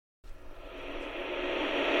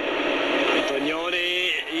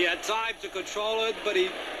to control it, but he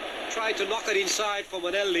tried to knock it inside for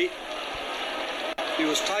Manelli. He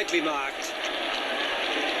was tightly marked.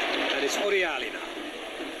 And it's Oriali now.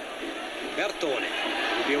 Bertone.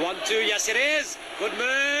 Will be 1-2. Yes, it is. Good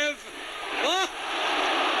move. Oh!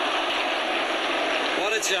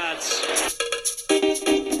 What a chance.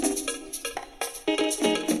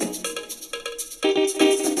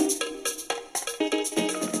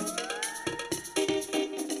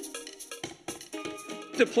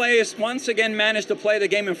 The players once again managed to play the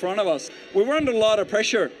game in front of us. We were under a lot of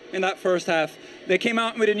pressure in that first half. They came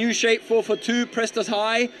out with a new shape, 4-4-2, pressed us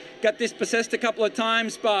high, got dispossessed a couple of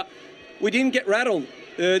times, but we didn't get rattled.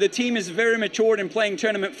 The team is very matured in playing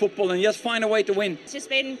tournament football and just find a way to win. It's just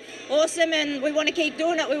been awesome and we want to keep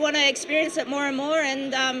doing it. We want to experience it more and more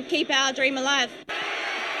and keep our dream alive.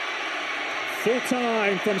 Full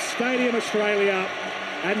time from Stadium Australia.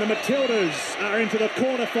 And the Matildas are into the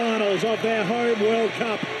quarterfinals of their home World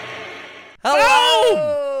Cup.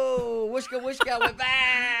 Hello! Wooshka, wooshka, we're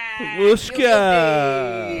back!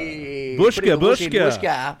 Wooshka!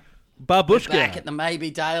 Bushka! Babushka! Back at the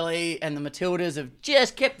Maybe Daily, and the Matildas have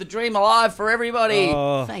just kept the dream alive for everybody.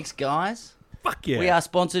 Oh. Thanks, guys. Fuck yeah. We are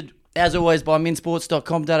sponsored, as always, by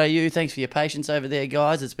minsports.com.au. Thanks for your patience over there,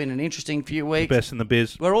 guys. It's been an interesting few weeks. Best in the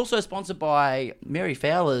biz. We're also sponsored by Mary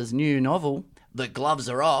Fowler's new novel, The Gloves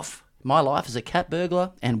Are Off, My Life as a Cat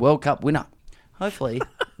Burglar and World Cup Winner. Hopefully,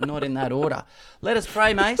 not in that order. Let us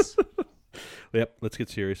pray, Mace. Yep, let's get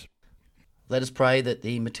serious. Let us pray that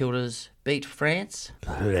the Matildas beat France.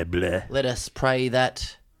 Blah, blah. Let us pray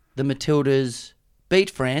that the Matildas beat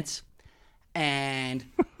France. And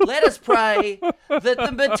let us pray that the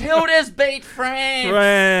Matildas beat France.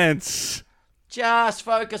 France. Just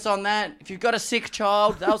focus on that. If you've got a sick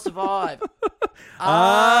child, they'll survive.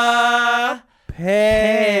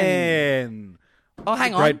 Pen. Oh,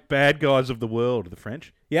 hang on. Great bad guys of the world, the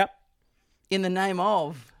French. Yep. In the name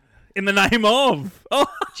of. In the name of. Oh,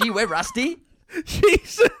 Gee, we're rusty.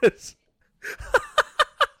 Jesus.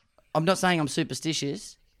 I'm not saying I'm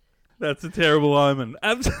superstitious. That's a terrible omen.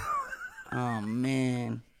 Oh,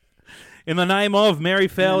 man. In the name of Mary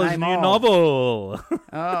Fowler's new novel.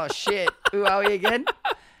 Oh, shit. Who are we again?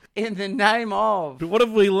 In the name of. What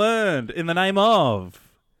have we learned? In the name of.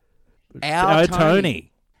 Our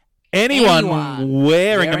Tony. Anyone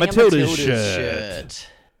wearing a Matildas shirt.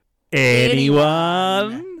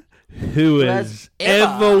 Anyone who has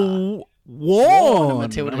ever worn a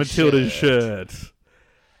Matildas shirt.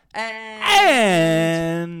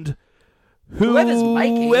 And whoever's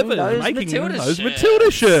making those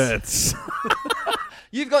Matildas shirts.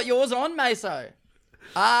 You've got yours on, Meso.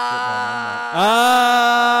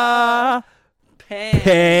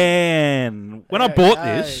 Pen. When I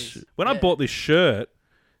bought this shirt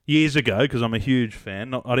years ago, because I'm a huge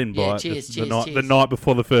fan, I didn't buy it the night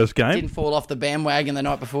before the first game. Didn't fall off the bandwagon the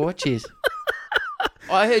night before. Cheers.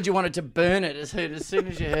 I heard you wanted to burn it as soon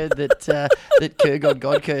as you heard that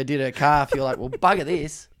Kerr did her calf. You're like, well, bugger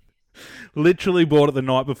this. Literally bought it the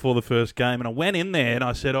night before the first game, and I went in there and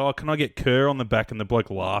I said, "Oh, can I get Kerr on the back?" And the bloke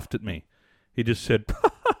laughed at me. He just said,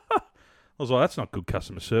 I was like, "That's not good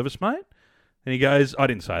customer service, mate." And he goes, "I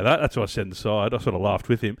didn't say that. That's what I said inside." I sort of laughed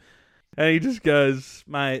with him, and he just goes,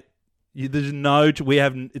 "Mate, there's no, we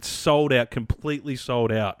haven't. It's sold out, completely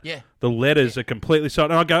sold out. Yeah, the letters are completely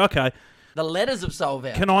sold." And I go, "Okay." The letters have sold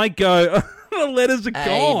out. Can I go? The letters are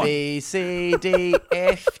gone. A, B, C, D,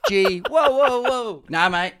 F, G. Whoa. No,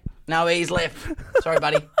 mate. No E's left. Sorry,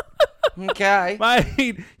 buddy. Okay.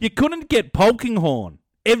 Mate, you couldn't get Polkinghorn.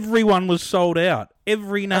 Everyone was sold out.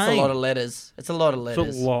 Every name. That's a lot of letters. It's a lot of letters.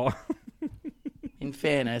 It's a lot. In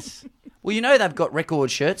fairness. Well, you know they've got record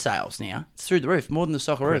shirt sales now. It's through the roof. More than the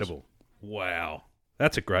Socceroos. Incredible. Wow.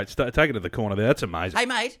 That's a great start. Take it to the corner there. That's amazing. Hey,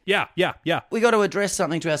 mate. Yeah. We got to address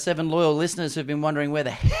something to our 7 loyal listeners who've been wondering where the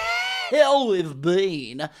hell we've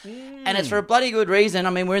been. And it's for a bloody good reason. I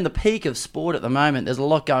mean, we're in the peak of sport at the moment. There's a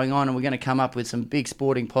lot going on, and we're going to come up with some big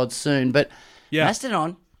sporting pods soon. But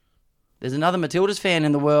Mastodon, there's another Matildas fan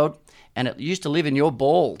in the world, and it used to live in your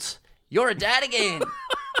balls. You're a dad again.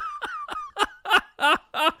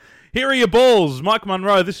 Here are your balls. Mike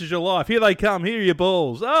Munro, this is your life. Here they come. Here are your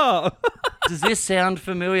balls. Oh. Does this sound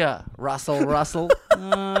familiar? Russell.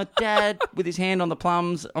 Dad with his hand on the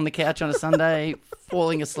plums on the couch on a Sunday,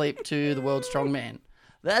 falling asleep to the world's strongman.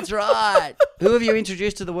 That's right. Who have you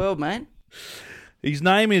introduced to the world, man? His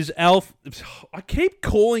name is Alf. I keep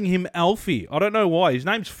calling him Alfie. I don't know why. His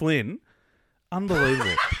name's Flynn.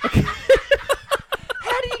 Unbelievable.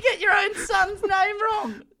 How do you get your own son's name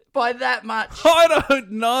wrong by that much? I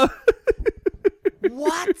don't know.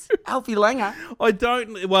 What? Alfie Langer? I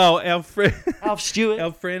don't. Well, our friend Alf Stewart?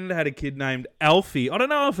 our friend had a kid named Alfie. I don't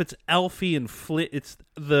know if it's Alfie and Flint. It's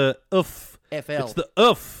the UF. FL. It's the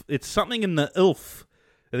UF. It's something in the UF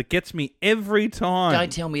that gets me every time.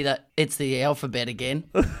 Don't tell me that it's the alphabet again.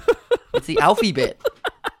 It's the Alfie bet.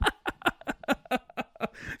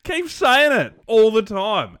 Keep saying it all the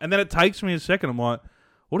time, and then it takes me a second. I'm like,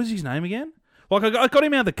 what is his name again? Like I got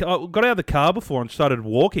him out of the car before and started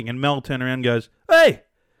walking, and Mel turned around and goes, "Hey."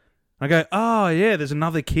 I go, "Oh yeah, there's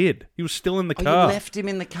another kid. He was still in the car." You left him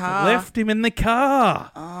in the car. Left him in the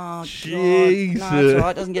car. Oh, Jesus. God. No, it's all right.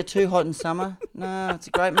 It doesn't get too hot in summer. No, it's a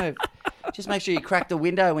great move. Just make sure you crack the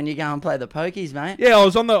window when you go and play the pokies, mate. Yeah, I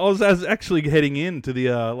was actually heading in to the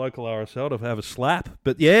local RSL to have a slap,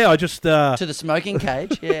 but yeah, I just To the smoking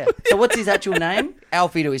cage, yeah. So what's his actual name?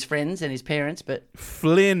 Alfie to his friends and his parents, but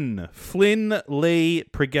Flynn Lee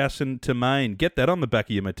Pregasson Tamain. Get that on the back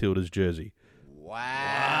of your Matildas jersey.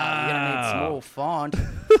 wow. You're gonna need small font.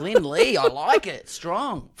 Flynn Lee, I like it.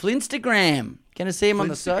 Strong. Flinstagram. Gonna see him on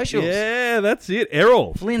the socials. Yeah, that's it.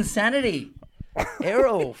 Errol. Flynn Sanity.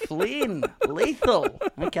 Errol, Flynn, Lethal.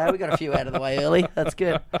 Okay, we got a few out of the way early. That's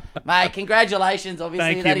good. Mate, congratulations, obviously.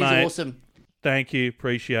 Thank you, That is mate. awesome. Thank you.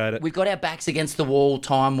 Appreciate it. We've got our backs against the wall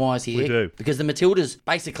time-wise here. We do. Because the Matildas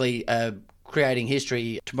basically creating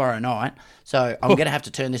history tomorrow night. So I'm going to have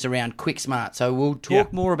to turn this around quick smart. So we'll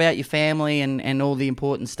talk more about your family and all the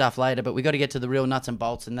important stuff later, but we got to get to the real nuts and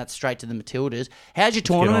bolts, and that's straight to the Matildas. How's your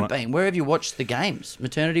tournament been? Where have you watched the games?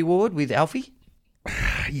 Maternity ward with Alfie?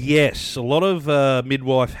 Yes, a lot of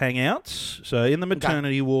midwife hangouts. So in the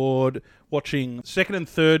maternity ward, watching second and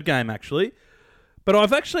third game, actually. But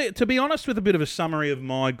I've actually, to be honest, with a bit of a summary of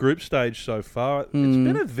my group stage so far, it's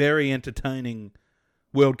been a very entertaining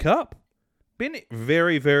World Cup. Been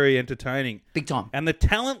very, very entertaining. Big time. And the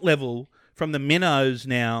talent level from the minnows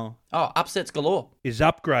now Oh, upsets galore. is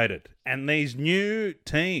upgraded. And these new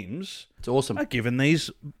teams It's awesome. are giving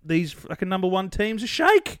these fucking number one teams a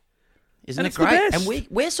shake. Isn't And it it's the great? best. And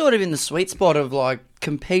we're sort of in the sweet spot of like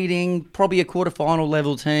competing, probably a quarterfinal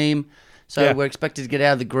level team. So Yeah. we're expected to get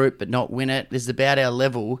out of the group but not win it. This is about our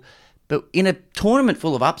level. But in a tournament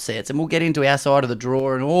full of upsets, and we'll get into our side of the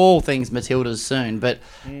draw and all things Matildas soon, but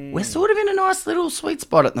we're sort of in a nice little sweet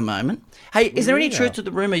spot at the moment. Hey, is there any truth to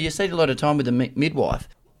the rumour? You spent a lot of time with the midwife.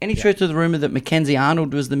 Any truth to the rumour that Mackenzie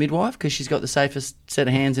Arnold was the midwife because she's got the safest set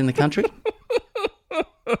of hands in the country?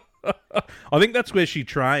 I think that's where she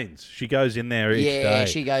trains. She goes in there each day. Yeah,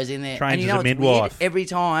 she goes in there. Trains and you as know a what's midwife. weird? Every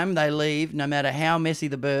time they leave, no matter how messy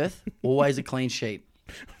the birth, always a clean sheet.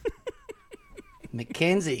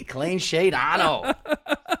 Mackenzie, clean sheet, Arnold.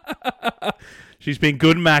 She's been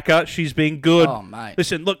good, Macca. She's been good. Oh, mate.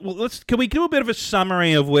 Listen, look. Can we do a bit of a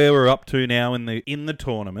summary of where we're up to now in the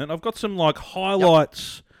tournament? I've got some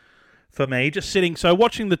highlights for me. Just sitting,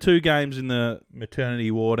 watching the two games in the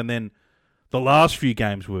maternity ward, and then the last few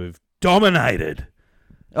games we've dominated.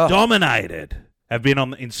 Dominated. Have been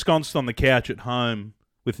ensconced on the couch at home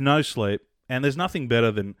with no sleep, and there's nothing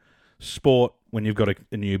better than sport when you've got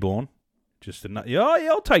a newborn.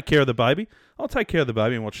 I'll take care of the baby. I'll take care of the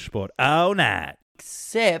baby and watch sport all night.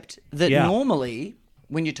 Except that normally,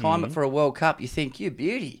 when you time it for a World Cup, you think, you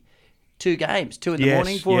beauty. 2 games, 2 in the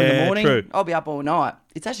morning, 4 in the morning. True. I'll be up all night.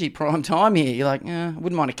 It's actually prime time here. You're like, I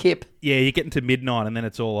wouldn't mind a kip. Yeah, you're getting to midnight and then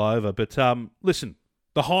it's all over. But listen,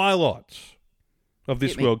 the highlights of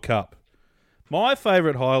this World Cup. My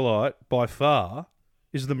favourite highlight by far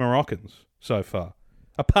is the Moroccans so far.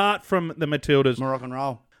 Apart from the Matildas. Moroccan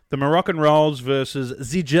roll. The Moroccan Rolls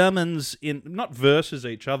versus the Germans, not versus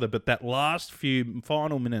each other, but that last few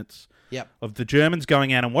final minutes of the Germans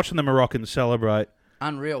going out and watching the Moroccans celebrate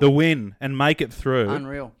Unreal. the win and make it through.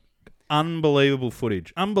 Unreal. Unbelievable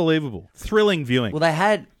footage. Unbelievable. Thrilling viewing. Well, they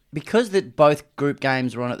had, because that both group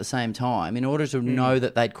games were on at the same time, in order to know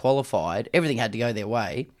that they'd qualified, everything had to go their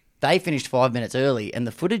way. They finished 5 minutes early, and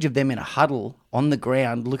the footage of them in a huddle on the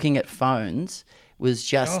ground looking at phones was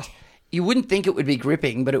just... You wouldn't think it would be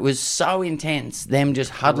gripping, but it was so intense, them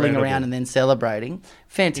just huddling around and then celebrating.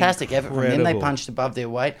 Fantastic effort from them. They punched above their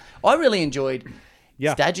weight. I really enjoyed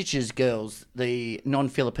Stagic's girls, the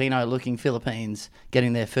non-Filipino looking Philippines,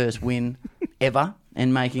 getting their first win ever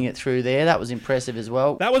and making it through there. That was impressive as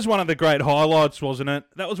well. That was one of the great highlights, wasn't it?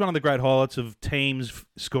 That was one of the great highlights of teams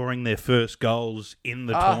scoring their first goals in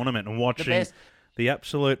the tournament and watching the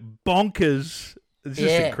absolute bonkers. It's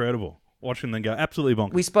just incredible. Watching them go absolutely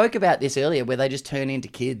bonkers. We spoke about this earlier where they just turn into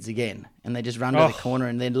kids again and they just run to the corner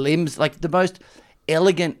and their limbs, like the most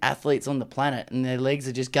elegant athletes on the planet, and their legs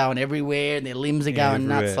are just going everywhere and their limbs are going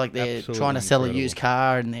nuts like they're trying to sell a used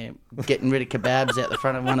car and they're getting rid of kebabs out the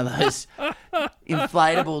front of one of those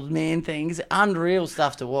inflatable man things. Unreal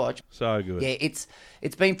stuff to watch. So good. Yeah, it's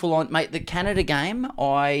been full on, mate. The Canada game,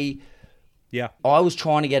 I Yeah. was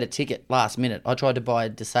trying to get a ticket last minute. I tried to buy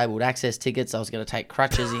disabled access tickets. I was going to take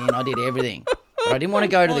crutches in. I did everything. But I didn't want to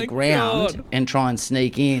go to the ground and try and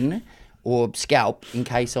sneak in or scalp in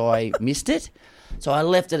case I missed it. So I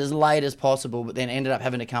left it as late as possible, but then ended up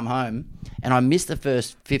having to come home. And I missed the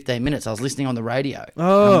first 15 minutes. I was listening on the radio.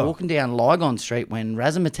 Oh. I'm walking down Lygon Street when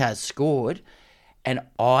Razzmatazz scored, and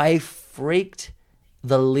I freaked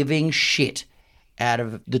the living shit out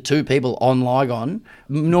of the two people on Lygon,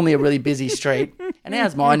 normally a really busy street. And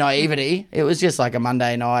how's my naivety? It was just like a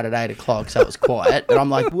Monday night at 8 o'clock, so it was quiet. But I'm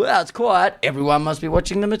like, wow, it's quiet. Everyone must be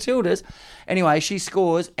watching the Matildas. Anyway, she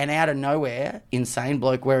scores, and out of nowhere, insane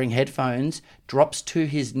bloke wearing headphones drops to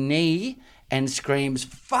his knee and screams,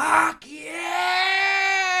 "Fuck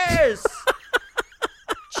yes!"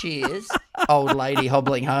 Cheers. Old lady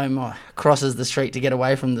hobbling home crosses the street to get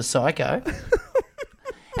away from the psycho.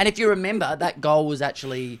 And if you remember, that goal was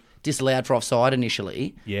actually disallowed for offside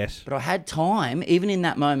initially. Yes. But I had time, even in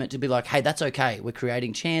that moment, to be like, hey, that's okay. We're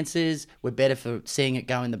creating chances. We're better for seeing it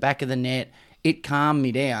go in the back of the net. It calmed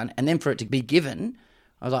me down. And then for it to be given,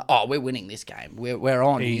 I was like, oh, we're winning this game. We're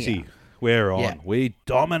on Easy. here. We're on. Yeah. We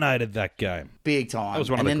dominated that game. Big time. That was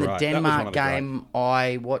one of and the then great- the that was one Denmark of the great. game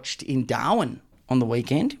I watched in Darwin on the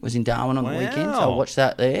weekend. It was in Darwin on the weekend, so I Wow. watched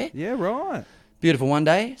that there. Yeah, right. Beautiful one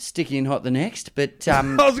day, sticky and hot the next. But I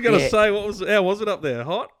was going to yeah. say, how was it up there?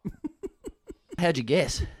 Hot? How'd you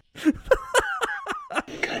guess?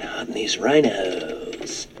 Kind of hot in these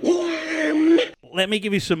rhinos. Let me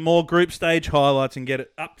give you some more group stage highlights and get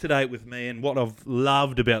it up to date with me and what I've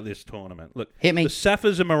loved about this tournament. Look, Hit me. the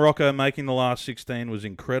Saffers of Morocco making the last 16 was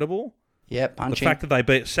incredible. Yeah, The punching. fact that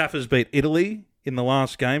Saffers beat Italy in the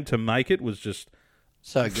last game to make it was just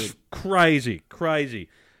So good. crazy.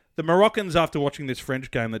 The Moroccans, after watching this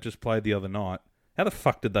French game that just played the other night, how the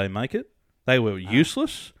fuck did they make it? They were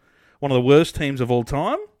useless. One of the worst teams of all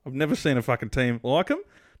time. I've never seen a fucking team like them.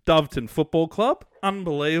 Doveton Football Club.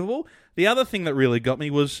 Unbelievable. The other thing that really got me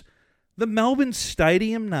was the Melbourne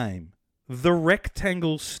Stadium name. The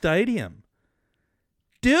Rectangle Stadium.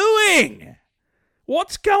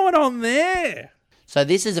 What's going on there? So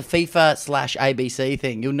this is a FIFA/ABC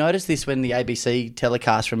thing. You'll notice this when the ABC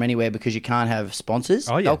telecasts from anywhere because you can't have sponsors.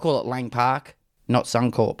 Oh, yeah. They'll call it Lang Park, not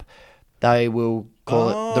Suncorp. They will call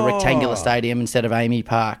it the Rectangular Stadium instead of Amy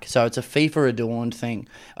Park. So it's a FIFA-adorned thing.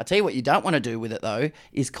 I tell you what you don't want to do with it, though,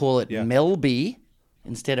 is call it Melby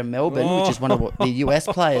instead of Melbourne, which is one of what the US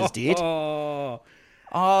players did. Oh,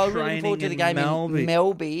 Looking forward to the game Melby. in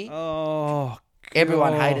Melby. oh,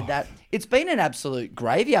 Everyone God. hated that. It's been an absolute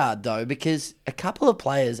graveyard, though, because a couple of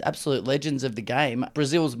players, absolute legends of the game,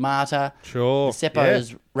 Brazil's Mata, Sure.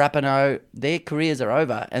 Seppo's Rapinoe, their careers are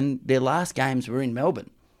over, and their last games were in Melbourne.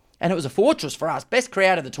 And it was a fortress for us. Best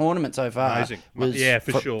crowd of the tournament so far. Amazing. Was Yeah,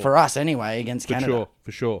 for sure. For us, anyway, against Canada.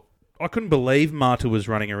 For sure. I couldn't believe Marta was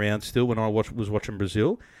running around still when I was watching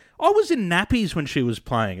Brazil. I was in nappies when she was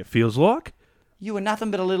playing, it feels like. You were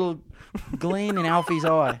nothing but a little gleam in Alfie's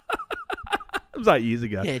eye. It was 8 years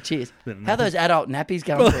ago. Yeah, cheers. How those adult nappies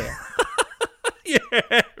going for you?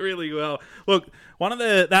 Yeah, really well. Look,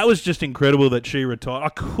 that was just incredible that she retired. I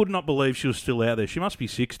could not believe she was still out there. She must be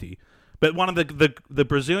 60. But one of the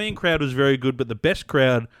Brazilian crowd was very good, but the best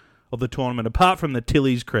crowd of the tournament, apart from the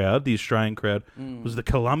Tilly's crowd, the Australian crowd, was the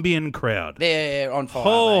Colombian crowd. They're on fire. Mate.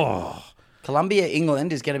 Oh, Colombia,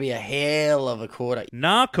 England is going to be a hell of a quarter.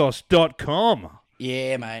 Narcos.com.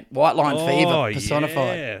 Yeah, mate. White line fever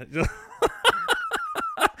personified. Yeah.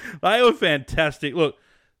 They were fantastic. Look,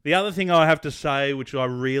 the other thing I have to say, which I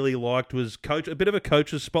really liked, was a bit of a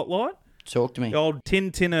coach's spotlight. Talk to me. The old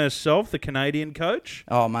Tintin herself, the Canadian coach.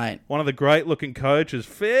 Oh, mate. One of the great-looking coaches.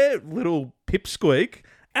 Fair little pipsqueak.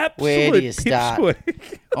 Absolute Where do you start?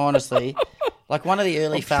 pipsqueak. Honestly. Like one of the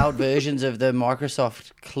early failed versions of the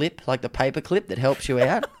Microsoft clip, like the paper clip that helps you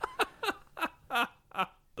out.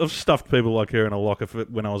 I've stuffed people like her in a locker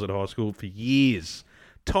when I was at high school for years.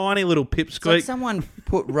 Tiny little It's pipsqueak. like someone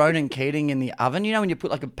put Ronan Keating in the oven. You know when you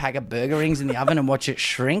put like a pack of burger rings in the oven and watch it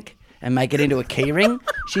shrink and make it into a key ring?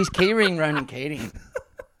 She's key ring Ronan Keating.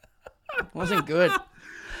 Wasn't good.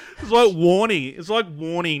 It's like Warnie. It's like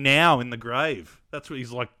Warnie now in the grave. That's what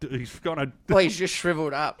he's like. He's gonna. Well, he's just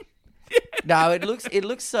shriveled up. No, it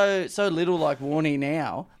looks so little like Warnie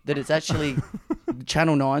now that it's actually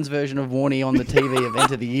Channel 9's version of Warnie on the TV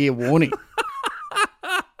event of the year, Warnie.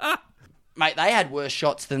 Mate, they had worse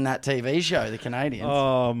shots than that TV show, the Canadians.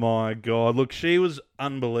 Oh my God! Look, she was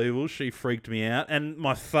unbelievable. She freaked me out. And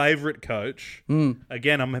my favourite coach,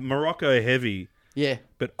 again, I'm Morocco heavy, Yeah.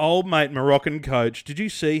 But old mate Moroccan coach, did you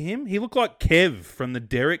see him? He looked like Kev from the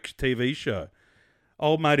Derek TV show.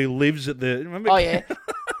 Old mate who lives at the... Remember? Oh, yeah.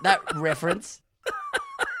 That reference.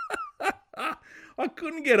 I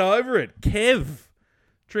couldn't get over it. Kev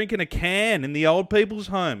drinking a can in the old people's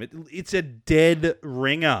home. It's a dead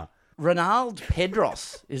ringer. Ronald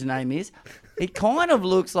Pedros, his name is. It kind of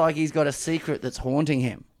looks like he's got a secret that's haunting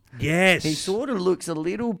him. Yes. He sort of looks a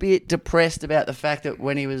little bit depressed about the fact that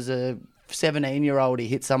when he was a 17-year-old, he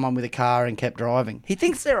hit someone with a car and kept driving. He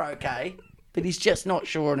thinks they're okay, but he's just not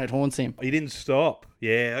sure and it haunts him. He didn't stop.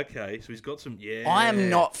 Yeah, okay. So he's got some... Yeah. I am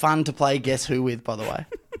not fun to play Guess Who with, by the way.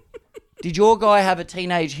 Did your guy have a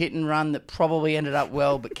teenage hit and run that probably ended up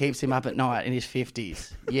well but keeps him up at night in his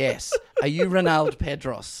 50s? Yes. Are you Ronald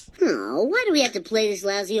Pedros? Oh, why do we have to play this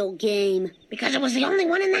lousy old game? Because I was the only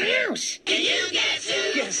one in the house. Can you guess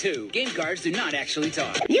who? Guess who? Game cards do not actually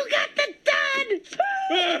talk. You got the dud!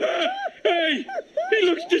 Hey, he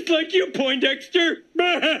looks just like you, Poindexter.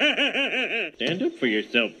 Stand up for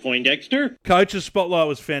yourself, Poindexter. Coach's spotlight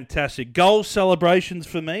was fantastic. Goal celebrations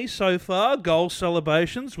for me so far. Goal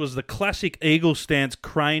celebrations was the classic Eagle stance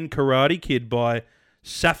crane karate kid by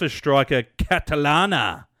Safa striker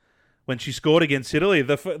Catalana when she scored against Italy.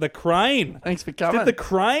 The crane. Thanks for coming. Did the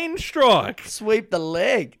crane strike. Sweep the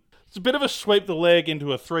leg. It's a bit of a sweep the leg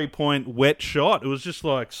into a 3-point wet shot. It was just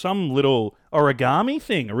like some little origami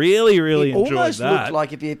thing. Really, really enjoyed that. It almost looked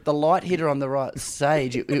like if the light hit her on the right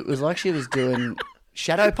stage, it was like she was doing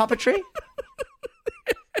shadow puppetry.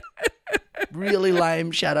 Really lame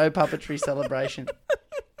shadow puppetry celebration.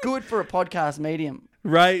 Good for a podcast medium.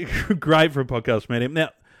 Great for a podcast medium.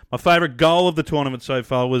 Now, my favourite goal of the tournament so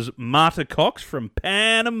far was Marta Cox from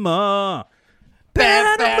Panama.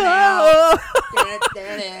 Panama!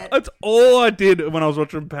 That's all I did when I was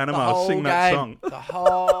watching Panama, sing that song. The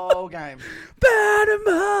whole game.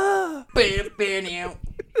 Panama!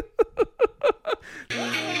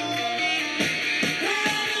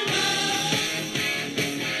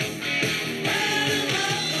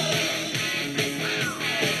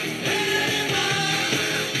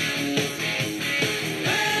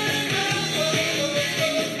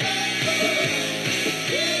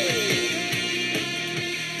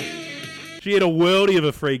 She had a worldie of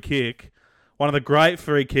a free kick. One of the great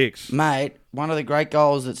free kicks. Mate, one of the great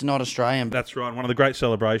goals that's not Australian. That's right. One of the great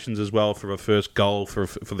celebrations as well for a first goal for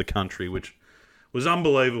the country, which was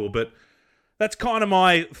unbelievable. But that's kind of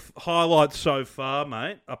my highlights so far,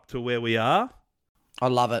 mate, up to where we are. I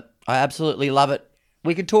love it. I absolutely love it.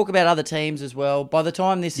 We could talk about other teams as well. By the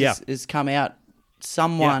time this is come out,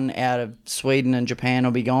 someone out of Sweden and Japan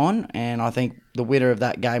will be gone, and I think the winner of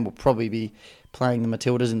that game will probably be playing the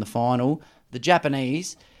Matildas in the final. The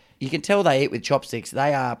Japanese, you can tell they eat with chopsticks.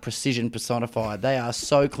 They are precision personified. They are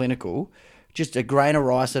so clinical. Just a grain of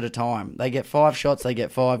rice at a time. They get 5 shots, they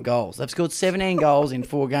get 5 goals. They've scored 17 goals in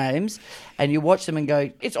 4 games, and you watch them and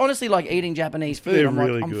go, it's honestly like eating Japanese food. They're I'm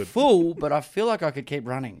really like, good. I'm full, but I feel like I could keep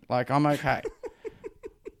running. Like, I'm okay.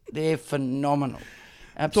 They're phenomenal.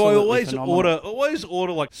 Absolutely So I always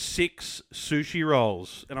order like 6 sushi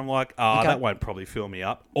rolls, and I'm like, that won't probably fill me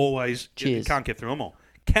up. Always, Cheers. Can't get through them all.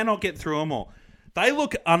 Cannot get through them all. They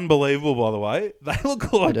look unbelievable, by the way. They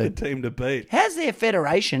look like the team to beat. How's their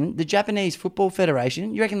federation, the Japanese Football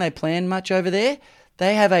Federation? You reckon they plan much over there?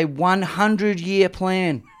 They have a 100-year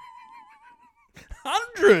plan.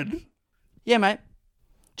 100? Yeah, mate.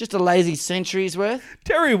 Just a lazy century's worth.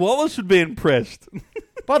 Terry Wallace would be impressed.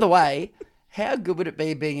 By the way, how good would it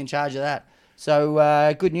be being in charge of that?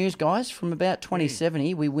 So, good news, guys. From about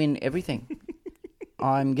 2070, we win everything.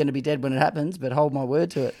 I'm going to be dead when it happens, but hold my word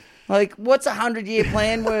to it. Like, what's a 100-year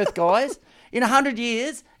plan worth, guys? In 100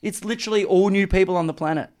 years, it's literally all new people on the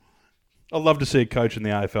planet. I'd love to see a coach in the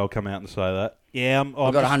AFL come out and say that. Yeah,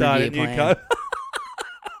 I've got a 100-year new plan. coach.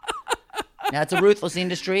 Now, it's a ruthless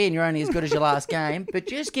industry and you're only as good as your last game, but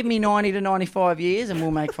just give me 90 to 95 years and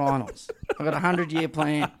we'll make finals. I've got a 100-year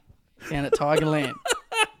plan down at Tigerland.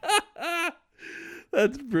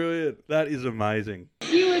 That's brilliant. That is amazing.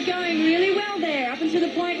 You were going really well there, up until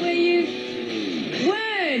the point where you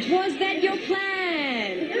weren't. Was that your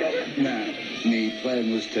plan? No, my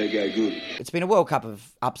plan was to go good. It's been a World Cup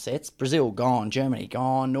of upsets. Brazil gone, Germany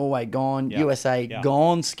gone, Norway gone, USA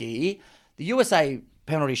gone ski. The USA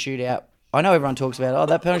penalty shootout, I know everyone talks about,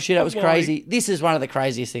 that penalty shootout was crazy. This is one of the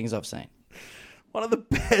craziest things I've seen. One of the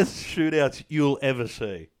best shootouts you'll ever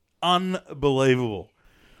see. Unbelievable.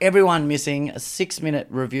 Everyone missing, a 6-minute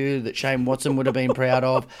review that Shane Watson would have been proud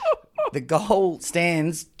of. The goal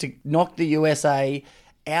stands to knock the USA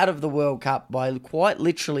out of the World Cup by quite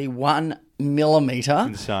literally 1 millimetre.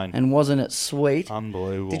 Insane. And wasn't it sweet?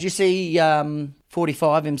 Unbelievable. Did you see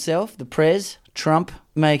 45 himself, the Prez, Trump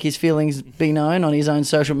make his feelings be known on his own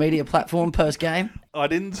social media platform post-game? I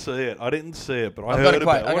didn't see it, but I heard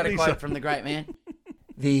about it. I got a quote from the great man.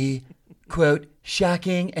 The, quote,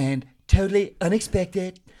 shocking and totally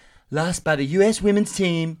unexpected loss by the U.S. women's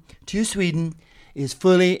team to Sweden is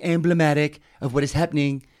fully emblematic of what is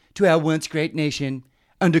happening to our once great nation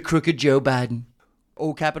under crooked Joe Biden.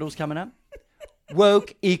 All capitals coming up.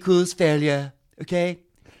 Woke equals failure, okay?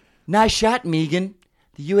 Nice shot, Megan.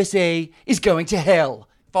 The USA is going to hell.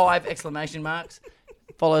 5 exclamation marks.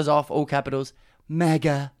 Follows off, all capitals,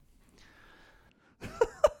 MAGA.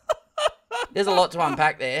 There's a lot to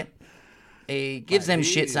unpack there. He gives them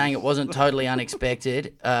shit saying it wasn't totally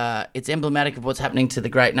unexpected. It's emblematic of what's happening to the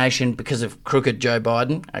great nation because of crooked Joe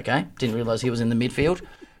Biden. Okay, didn't realise he was in the midfield.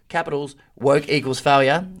 Capitals, woke equals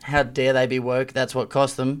failure. How dare they be woke? That's what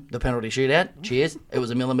cost them the penalty shootout. Cheers. It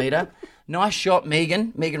was a millimetre. Nice shot,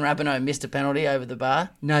 Megan. Megan Rapinoe missed a penalty over the bar.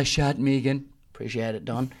 Nice shot, Megan. Appreciate it,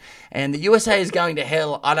 Don. And the USA is going to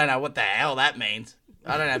hell. I don't know what the hell that means.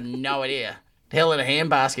 I don't have no idea. Hell in a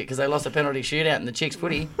handbasket because they lost a penalty shootout in the Chicks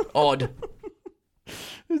footy. Odd.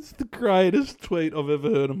 It's the greatest tweet I've ever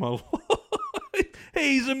heard in my life.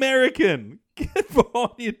 He's American. Get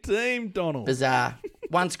behind your team, Donald. Bizarre.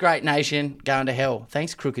 Once great nation, going to hell.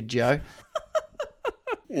 Thanks, Crooked Joe.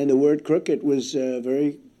 And the word crooked was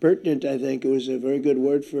very pertinent, I think. It was a very good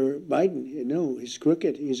word for Biden. No, he's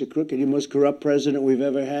crooked. He's a crooked. He's the most corrupt president we've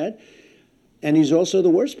ever had. And he's also the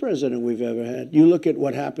worst president we've ever had. You look at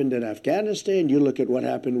what happened in Afghanistan. You look at what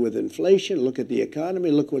happened with inflation. Look at the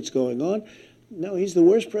economy. Look what's going on. No, he's the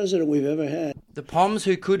worst president we've ever had. The Poms,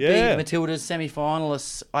 who could be Matildas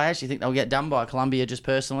semi-finalists, I actually think they'll get done by Colombia just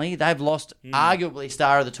personally. They've lost arguably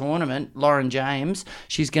star of the tournament, Lauren James.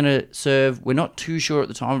 She's going to serve, we're not too sure at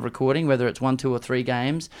the time of recording, whether it's 1, 2 or 3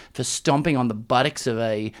 games, for stomping on the buttocks of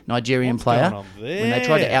a Nigerian player. Going on there? When they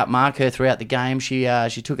tried to outmark her throughout the game, she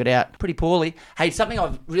took it out pretty poorly. Hey, something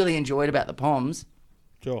I've really enjoyed about the Poms,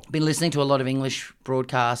 Sure. been listening to a lot of English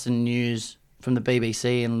broadcasts and news from the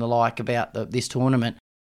BBC and the like about this tournament,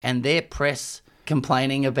 and their press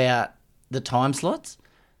complaining about the time slots.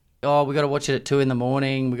 Oh, we got to watch it at 2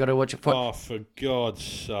 a.m. We got to watch it. Oh, for God's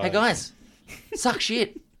sake! Hey guys, suck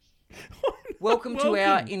shit. Welcome to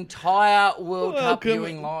our entire World Cup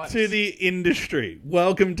viewing lives. To the industry.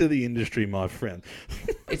 Welcome to the industry, my friend.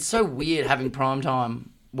 It's so weird having primetime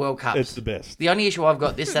World Cups. It's the best. The only issue I've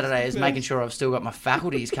got this Saturday is making sure I've still got my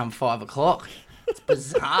faculties come 5 o'clock. It's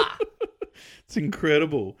bizarre. It's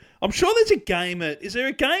incredible. I'm sure there's a game is there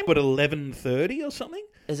a game at 11:30 or something?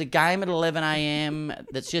 There's a game at 11 a.m.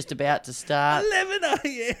 that's just about to start. 11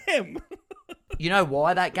 a.m. You know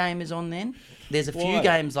why that game is on then? There's a few Why?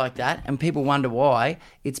 games like that, and people wonder why.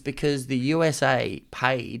 It's because the USA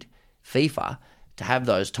paid FIFA to have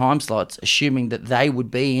those time slots, assuming that they would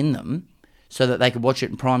be in them so that they could watch it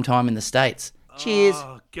in prime time in the States. Cheers.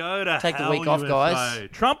 Oh, go to Take hell, the week off, USA. guys.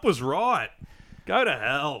 Trump was right. Go to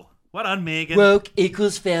hell. Well done, Megan. Woke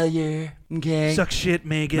equals failure. Okay. Suck shit,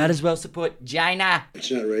 Megan. Might as well support China. It's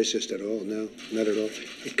not racist at all. No, not at all.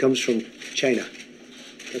 It comes from China.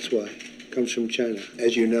 That's why. It comes from China.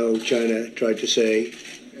 As you know, China tried to say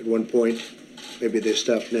at one point, maybe they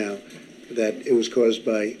stopped now, that it was caused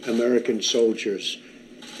by American soldiers.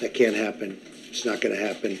 That can't happen. It's not going to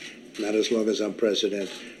happen. Not as long as I'm president.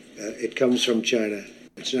 It comes from China.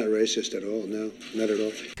 It's not racist at all. No, not at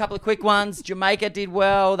all. A couple of quick ones. Jamaica did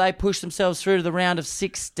well. They pushed themselves through to the round of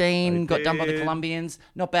 16. Got done by the Colombians.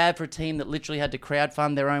 Not bad for a team that literally had to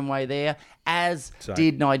crowdfund their own way there. As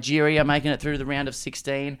did Nigeria, making it through to the round of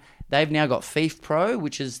 16. They've now got FIFA Pro,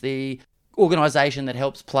 which is the organisation that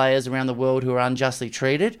helps players around the world who are unjustly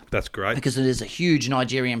treated. That's great. Because it is a huge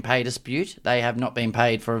Nigerian pay dispute. They have not been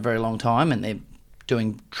paid for a very long time, and they're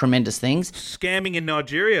doing tremendous things. Scamming in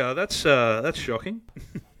Nigeria, that's shocking.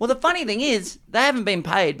 Well, the funny thing is, they haven't been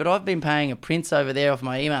paid, but I've been paying a prince over there off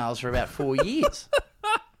my emails for about 4 years.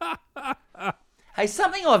 Hey,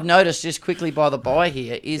 something I've noticed just quickly by the by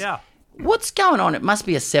here is what's going on? It must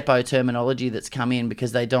be a Seppo terminology that's come in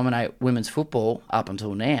because they dominate women's football up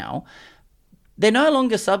until now. They're no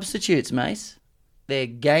longer substitutes, Mace. They're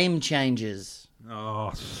game changers.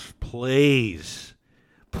 Oh, please.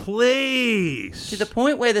 Please. To the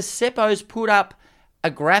point where the Seppos put up a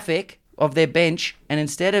graphic of their bench, and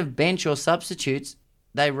instead of bench or substitutes,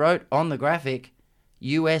 they wrote on the graphic,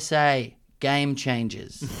 USA, game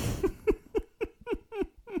changers.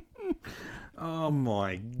 Oh,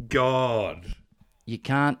 my God. You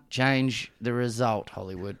can't change the result,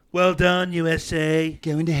 Hollywood. Well done, USA.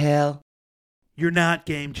 Going to hell. You're not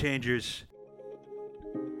game changers.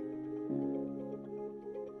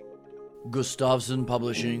 Gustafsson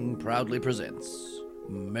Publishing proudly presents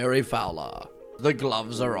Mary Fowler, The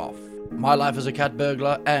Gloves Are Off. My Life as a Cat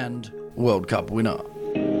Burglar and World Cup winner.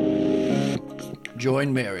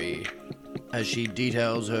 Join Mary as she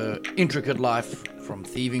details her intricate life from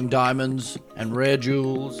thieving diamonds and rare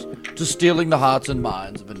jewels to stealing the hearts and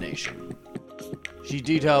minds of a nation. She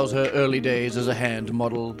details her early days as a hand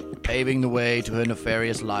model, paving the way to her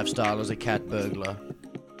nefarious lifestyle as a cat burglar,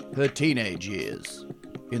 her teenage years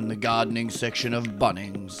in the gardening section of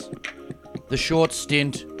Bunnings, the short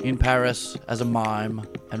stint in Paris as a mime,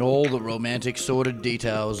 and all the romantic sordid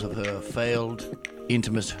details of her failed,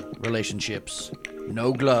 intimate relationships.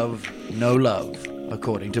 No glove, no love,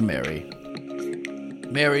 according to Mary.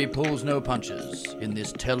 Mary pulls no punches in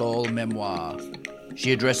this tell-all memoir.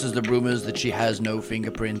 She addresses the rumours that she has no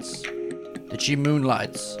fingerprints, that she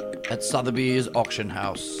moonlights at Sotheby's auction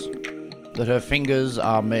house, that her fingers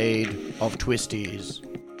are made of twisties,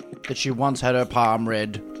 that she once had her palm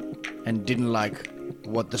read and didn't like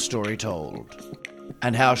what the story told,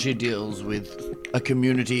 and how she deals with a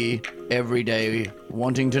community every day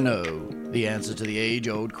wanting to know the answer to the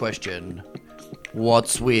age-old question,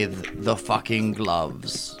 what's with the fucking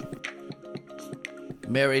gloves?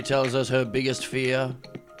 Mary tells us her biggest fear.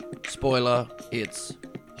 Spoiler, it's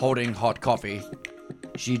holding hot coffee.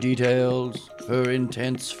 She details her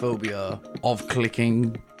intense phobia of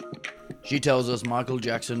clicking. She tells us Michael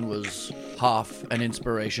Jackson was half an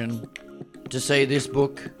inspiration. To say this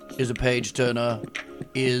book is a page-turner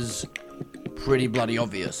is pretty bloody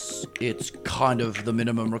obvious. It's kind of the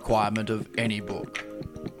minimum requirement of any book.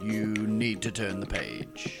 You need to turn the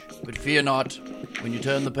page. But fear not, when you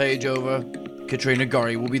turn the page over, Katrina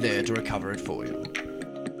Gorry will be there to recover it for you.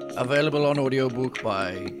 Available on audiobook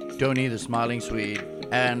by Tony the Smiling Swede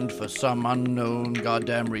and, for some unknown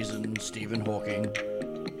goddamn reason, Stephen Hawking.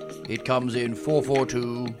 It comes in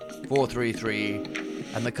 442, 433,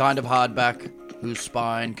 and the kind of hardback whose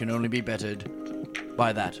spine can only be bettered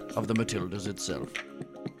by that of the Matildas itself.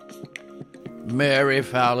 Mary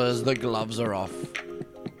Fowler's The Gloves Are Off.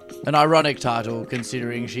 An ironic title,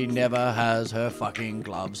 considering she never has her fucking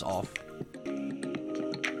gloves off.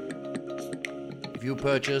 If you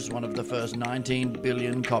purchase one of the first 19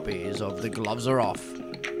 billion copies of The Gloves Are Off,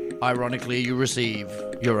 ironically you receive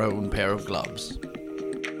your own pair of gloves.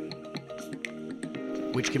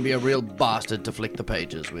 Which can be a real bastard to flick the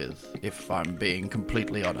pages with, if I'm being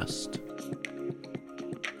completely honest.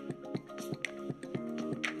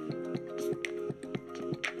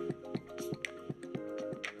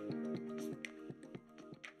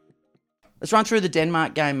 Let's run through the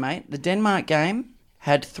Denmark game, mate. The Denmark game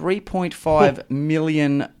had 3.5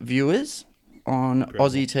 million viewers on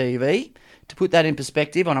Aussie TV. To put that in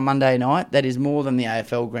perspective, on a Monday night, that is more than the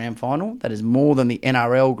AFL Grand Final. That is more than the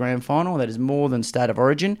NRL Grand Final. That is more than State of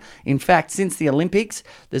Origin. In fact, since the Olympics,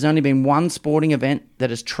 there's only been one sporting event that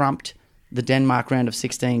has trumped the Denmark round of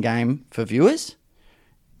 16 game for viewers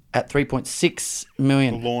at 3.6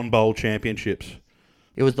 million. The Lawn Bowl Championships.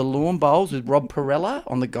 It was the Lawn Bowls with Rob Perella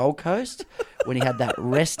on the Gold Coast when he had that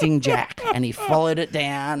resting jack and he followed it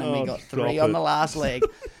down and we got 3 on the last leg.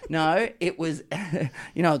 No, it was,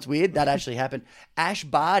 you know, it's weird. That actually happened. Ash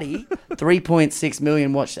Barty, 3.6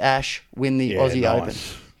 million watched Ash win the Aussie Open.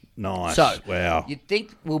 Nice. So, wow. You'd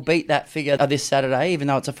think we'll beat that figure this Saturday, even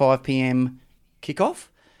though it's a 5 p.m. kickoff.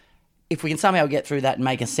 If we can somehow get through that and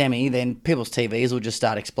make a semi, then people's TVs will just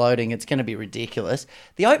start exploding. It's going to be ridiculous.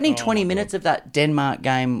 The opening 20 minutes of that Denmark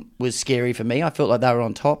game was scary for me. I felt like they were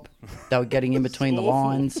on top. They were getting in between the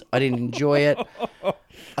lines. I didn't enjoy it.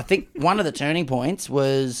 I think one of the turning points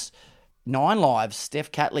was 9 Lives,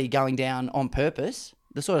 Steph Catley going down on purpose.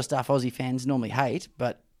 The sort of stuff Aussie fans normally hate,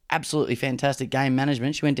 but absolutely fantastic game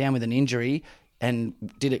management. She went down with an injury and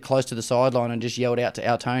did it close to the sideline and just yelled out to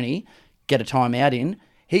our Tony, get a timeout in.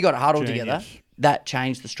 He got it huddled together. That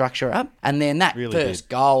changed the structure up. And then that really first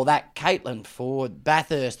goal, that Caitlin Ford,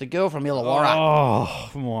 Bathurst, the girl from Illawarra.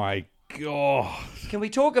 Oh, my God. Can we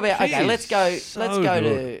talk about... She okay, let's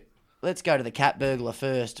go to the cat burglar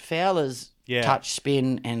first. Fowler's touch,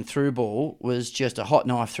 spin and through ball was just a hot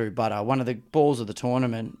knife through butter. One of the balls of the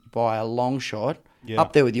tournament by a long shot.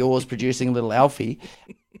 Up there with yours, producing a little Alfie.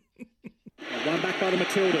 One back by the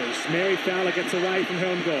Matildas. Mary Fowler gets away from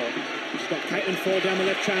Helmgore. She's got Caitlin Ford down the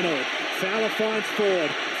left channel. Fowler finds Ford.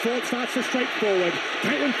 Ford starts to straight forward.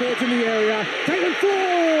 Caitlin Ford's in the area. Caitlin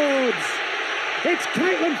Ford's! It's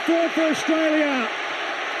Caitlin Ford for Australia.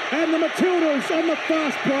 And the Matildas on the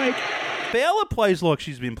fast break. Fowler plays like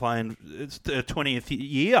she's been playing it's her 20th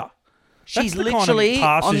year. She's literally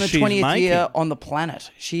on the 20th year on the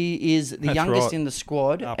planet. She is the youngest in the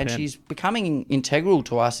squad, and she's becoming integral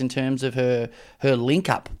to us in terms of her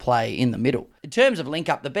link-up play in the middle. In terms of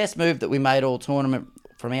link-up, the best move that we made all tournament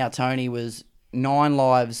from our Tony was Nine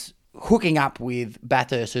Lives hooking up with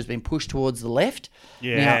Bathurst, who's been pushed towards the left.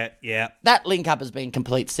 Yeah. That link up has been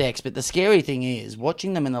complete sex, but the scary thing is,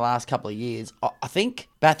 watching them in the last couple of years, I think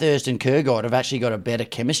Bathurst and Kurgod have actually got a better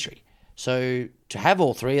chemistry. So to have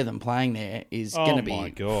all three of them playing there is going to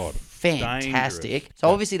be fantastic. Dangerous. So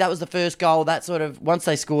obviously that was the first goal. That sort of, once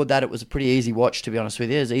they scored that, it was a pretty easy watch, to be honest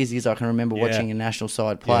with you. As easy as I can remember watching a national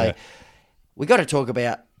side play. Yeah. We got to talk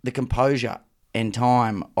about the composure and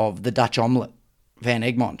time of the Dutch omelette, Van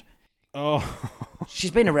Egmond. Oh,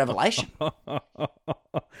 she's been a revelation.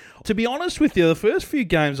 To be honest with you, the first few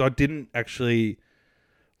games I didn't actually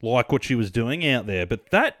like what she was doing out there, but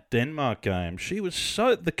that Denmark game, she was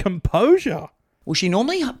the composure. Well, she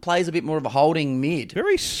normally plays a bit more of a holding mid.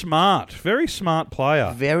 Very smart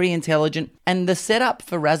player. Very intelligent. And the setup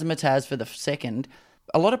for Razzmatazz for the second,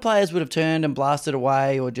 a lot of players would have turned and blasted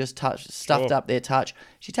away or just stuffed up their touch.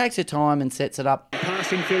 She takes her time and sets it up.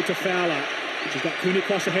 Passing field to Fowler. She's got Cooney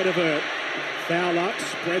Cross ahead of her. Fowler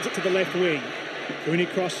spreads it to the left wing. Cooney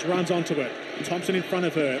Cross runs onto it. Thompson in front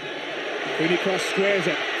of her. Cooney Cross squares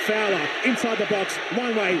it. Fowler inside the box.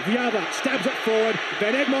 One way, the other. Stabs it forward.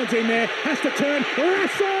 Van Egmond's in there. Has to turn.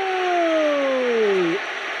 Rasso!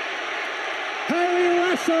 Hayley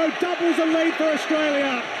Rasso doubles the lead for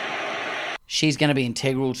Australia. She's going to be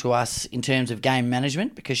integral to us in terms of game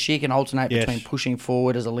management because she can alternate between pushing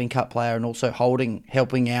forward as a link-up player and also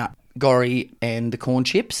helping out Gorry and the corn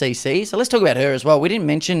chip, CC. So let's talk about her as well. We didn't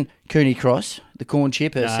mention Cooney Cross, the corn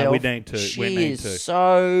chip herself. No, we need to. She is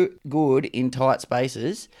so good in tight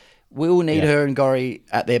spaces. We'll need her and Gorry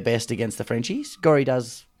at their best against the Frenchies. Gorry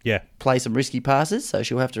does play some risky passes, so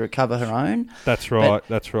she'll have to recover her own. That's right.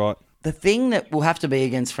 That's right. The thing that will have to be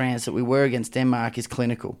against France that we were against Denmark is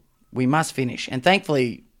clinical. We must finish. And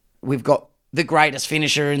thankfully, we've got the greatest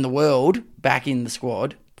finisher in the world back in the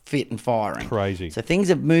squad, fit and firing. Crazy. So things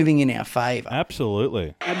are moving in our favour.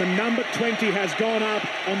 Absolutely. And the number 20 has gone up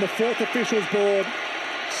on the fourth officials board.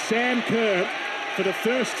 Sam Kerr, for the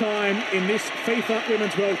first time in this FIFA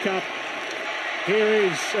Women's World Cup. Here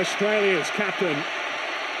is Australia's captain.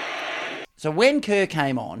 So when Kerr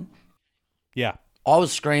came on, I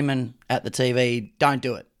was screaming at the TV, don't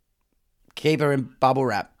do it. Keep her in bubble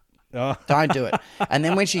wrap. Don't do it. And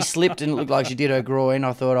then when she slipped and it looked like she did her groin,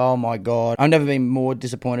 I thought, oh my God, I've never been more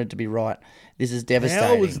disappointed to be right. This is devastating.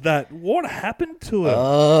 How was that? What happened to her?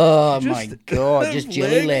 Oh my God, just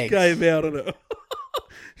jelly legs. Gave out on her.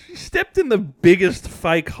 She stepped in the biggest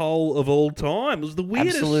fake hole of all time. It was the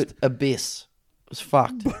weirdest. Absolute abyss. It was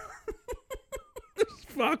fucked. It was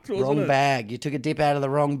fucked, wasn't wrong it? bag. You took a dip out of the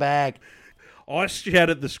wrong bag. I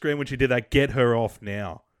shouted at the screen when she did that, get her off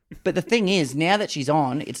now. But the thing is, now that she's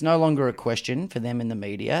on, it's no longer a question for them in the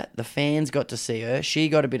media. The fans got to see her. She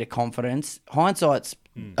got a bit of confidence. Hindsight's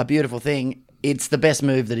a beautiful thing. It's the best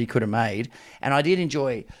move that he could have made. And I did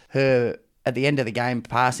enjoy her at the end of the game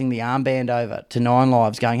passing the armband over to Nine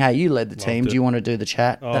Lives going, hey, you led the team. Do you want to do the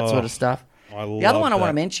chat? That sort of stuff. The other one I want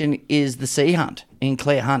to mention is the Sea Hunt in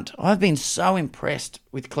Claire Hunt. I've been so impressed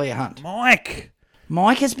with Claire Hunt.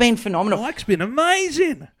 Mike has been phenomenal. Mike's been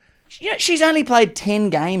amazing. You know, she's only played 10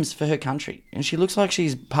 games for her country, and she looks like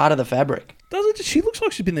she's part of the fabric. Doesn't she? Looks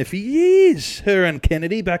like she's been there for years. Her and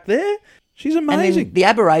Kennedy back there. She's amazing. And then the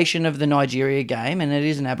aberration of the Nigeria game, and it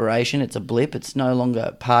is an aberration, it's a blip, it's no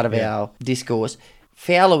longer part of our discourse.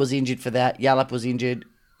 Fowler was injured for that, Yallop was injured,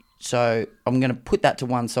 so I'm going to put that to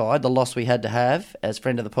one side, the loss we had to have, as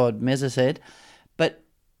friend of the pod, Mezza said. But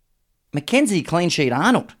Mackenzie clean sheet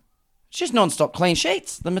Arnold. It's just non-stop clean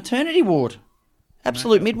sheets. The maternity ward.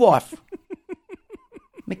 Absolute midwife.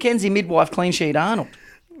 Mackenzie midwife clean sheet Arnold.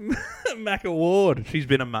 Mac Award. She's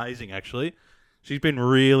been amazing, actually. She's been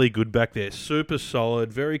really good back there. Super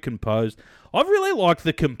solid, very composed. I've really liked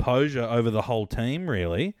the composure over the whole team,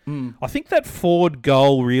 really. I think that forward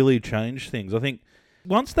goal really changed things. I think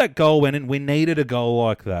once that goal went in, we needed a goal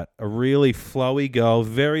like that. A really flowy goal,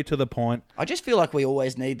 very to the point. I just feel like we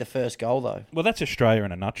always need the first goal, though. Well, that's Australia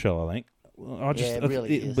in a nutshell, I think. It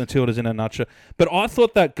really is. Matildas in a nutshell. But I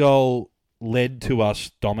thought that goal led to us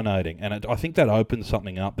dominating, and I think that opened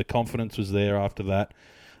something up. The confidence was there after that.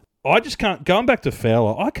 I just can't... Going back to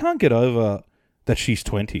Fowler, I can't get over that she's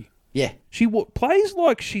 20. Yeah. She plays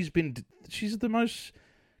like she's the most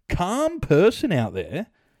calm person out there.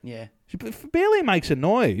 Yeah. She barely makes a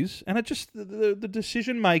noise, and it just... The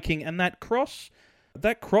decision-making and that cross...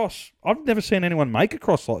 I've never seen anyone make a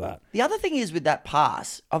cross like that. The other thing is with that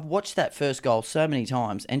pass, I've watched that first goal so many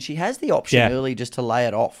times, and she has the option early just to lay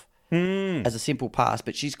it off as a simple pass,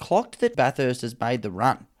 but she's clocked that Bathurst has made the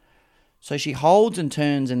run. So she holds and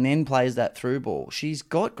turns and then plays that through ball. She's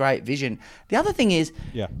got great vision. The other thing is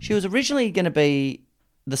she was originally going to be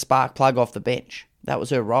the spark plug off the bench. That was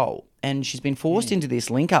her role. And she's been forced into this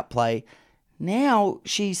link-up play. Now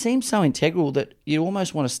she seems so integral that you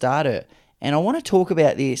almost want to start her. And I want to talk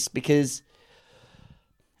about this because,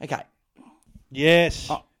 okay. Yes,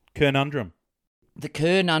 conundrum. The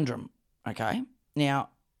conundrum, okay? Now,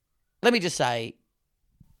 let me just say,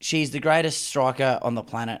 she's the greatest striker on the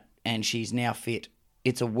planet and she's now fit.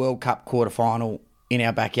 It's a World Cup quarterfinal in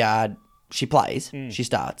our backyard. She plays, she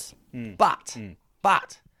starts. But,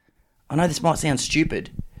 I know this might sound stupid.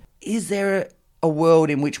 Is there a world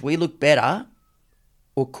in which we look better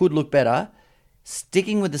or could look better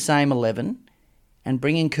sticking with the same 11 and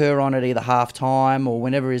bringing Kerr on at either half-time or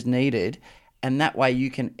whenever is needed, and that way you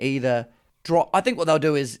can either drop... I think what they'll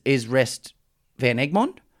do is rest Van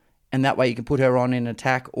Egmond, and that way you can put her on in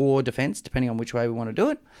attack or defence, depending on which way we want to do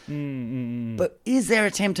it. But is there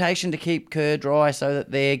a temptation to keep Kerr dry so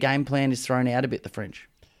that their game plan is thrown out a bit, the French?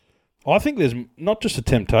 I think there's not just a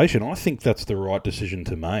temptation. I think that's the right decision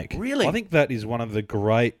to make. Really? I think that is one of the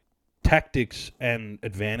great tactics and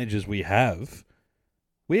advantages we have.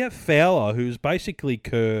 We have Fowler, who's basically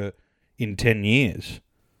Kerr in 10 years.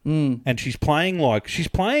 And she's playing like... She's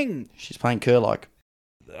playing Kerr like.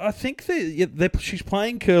 I think she's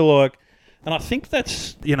playing Kerr like... And I think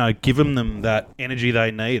that's, given them that energy they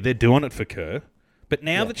need. They're doing it for Kerr. But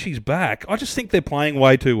now that she's back, I just think they're playing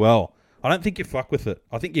way too well. I don't think you fuck with it.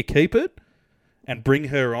 I think you keep it and bring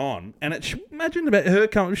her on. And imagine about her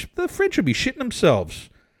coming. The French would be shitting themselves.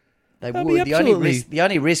 They would. The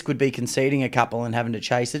only risk would be conceding a couple and having to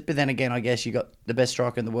chase it. But then again, I guess you got the best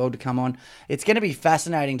striker in the world to come on. It's going to be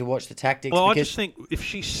fascinating to watch the tactics. Well, I just think if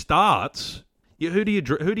she starts, who do you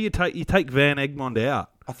take? You take Van Egmond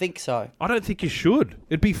out. I think so. I don't think you should.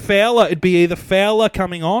 It'd be Fowler. It'd be either Fowler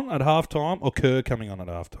coming on at halftime or Kerr coming on at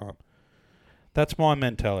halftime. That's my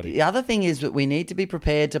mentality. The other thing is that we need to be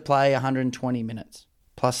prepared to play 120 minutes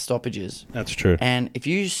plus stoppages. That's true. And if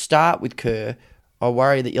you start with Kerr, I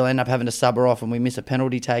worry that you'll end up having to sub her off and we miss a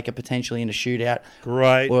penalty taker potentially in a shootout.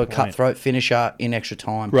 Great Or a point. cutthroat finisher in extra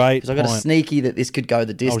time. Great Because I've got a sneaky that this could go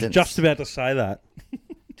the distance. I was just about to say that.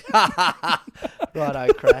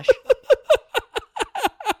 Righto, Crash.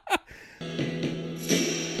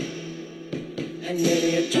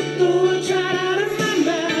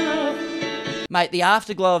 Mate, the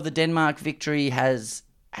afterglow of the Denmark victory has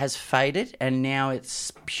faded, and now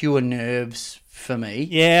it's pure nerves for me.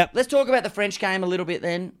 Yeah. Let's talk about the French game a little bit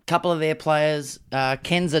then. A couple of their players,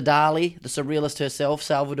 Kenza Dali, the surrealist herself,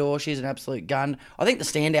 Salvador, she's an absolute gun. I think the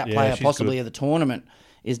standout player possibly of the tournament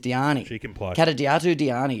is Diani. She can play. Katadiatu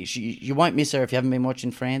Diani. You won't miss her if you haven't been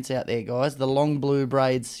watching France out there, guys. The long blue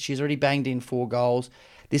braids, she's already banged in 4 goals.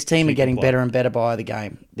 This team are getting better and better by the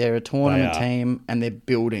game. They're a tournament team and they're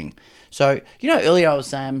building. So, earlier I was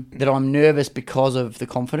saying that I'm nervous because of the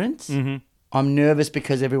confidence. Mm-hmm. I'm nervous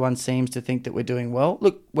because everyone seems to think that we're doing well.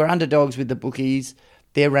 Look, we're underdogs with the bookies.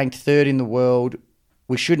 They're ranked 3rd in the world.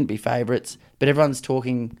 We shouldn't be favourites, but everyone's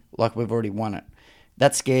talking like we've already won it.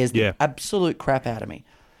 That scares the absolute crap out of me.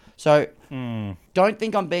 So don't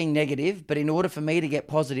think I'm being negative, but in order for me to get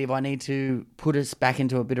positive, I need to put us back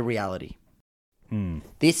into a bit of reality.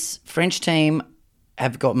 This French team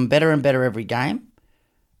have gotten better and better every game.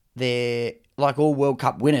 They're, like all World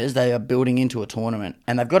Cup winners, they are building into a tournament.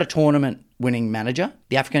 And they've got a tournament-winning manager,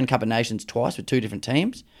 the African Cup of Nations twice with 2 different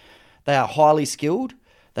teams. They are highly skilled.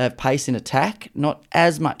 They have pace in attack, not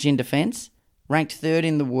as much in defence. Ranked 3rd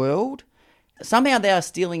in the world. Somehow they are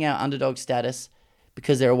stealing our underdog status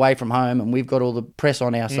because they're away from home and we've got all the press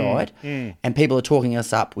on our side. And people are talking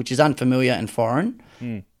us up, which is unfamiliar and foreign.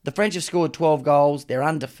 The French have scored 12 goals. They're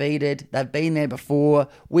undefeated. They've been there before.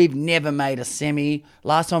 We've never made a semi.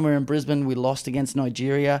 Last time we were in Brisbane, we lost against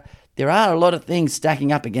Nigeria. There are a lot of things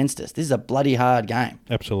stacking up against us. This is a bloody hard game.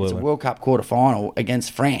 Absolutely. It's a World Cup quarterfinal against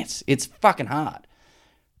France. It's fucking hard.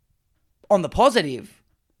 On the positive,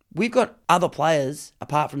 we've got other players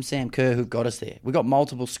apart from Sam Kerr who've got us there. We've got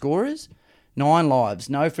multiple scorers, 9 lives,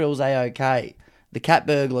 no frills AOK. The cat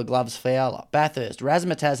burglar gloves Fowler. Bathurst.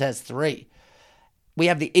 Razmataz has 3. We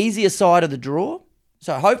have the easier side of the draw,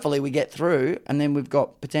 so hopefully we get through, and then we've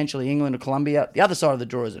got potentially England or Colombia. The other side of the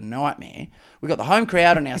draw is a nightmare. We've got the home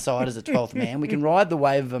crowd on our side as a 12th man. We can ride the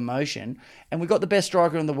wave of emotion, and we've got the best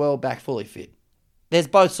striker in the world back fully fit. There's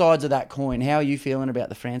both sides of that coin. How are you feeling about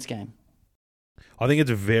the France game? I think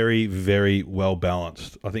it's very, very well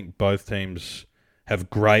balanced. I think both teams have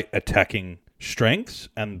great attacking strengths,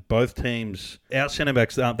 and both teams, our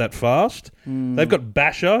centre-backs aren't that fast. They've got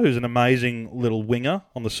Basher, who's an amazing little winger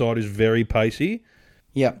on the side, who's very pacey.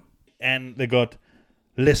 Yep. And they've got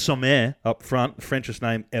Le Sommer up front, Frenchest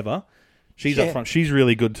name ever. She's up front. She's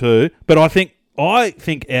really good too. But I think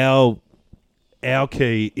our our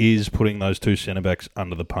key is putting those two centre-backs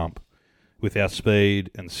under the pump with our speed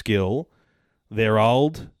and skill. They're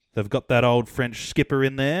old. They've got that old French skipper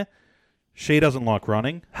in there. She doesn't like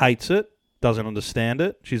running, hates it, doesn't understand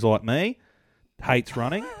it. She's like me, hates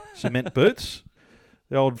running, cement boots,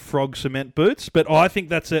 the old frog cement boots. But I think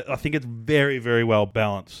that's it. I think it's very, very well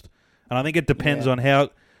balanced. And I think it depends on how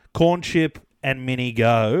Cornchip and Minnie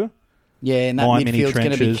go. Yeah, and that midfield's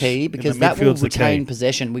going to be key because that will retain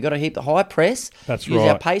possession. We've got to keep the high press, use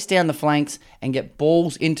our pace down the flanks and get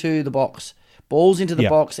balls into the box. Balls into the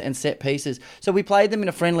box and set pieces. So we played them in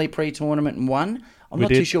a friendly pre-tournament and won. I'm not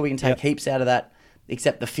too sure we can take heaps out of that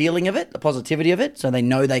except the feeling of it, the positivity of it, so they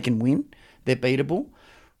know they can win. They're beatable.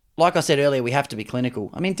 Like I said earlier, we have to be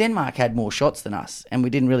clinical. I mean, Denmark had more shots than us, and we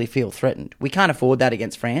didn't really feel threatened. We can't afford that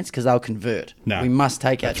against France because they'll convert. No, we must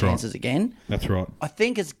take our chances again. That's right. I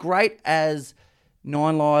think as great as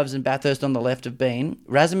Nine Lives and Bathurst on the left have been,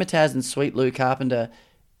 Razzmatazz and Sweet Lou Carpenter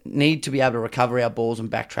need to be able to recover our balls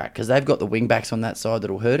and backtrack because they've got the wing-backs on that side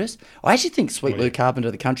that'll hurt us. I actually think Sweet Lou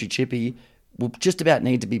Carpenter, the country chippy, will just about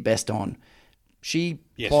need to be best on. She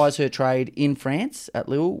plies her trade in France at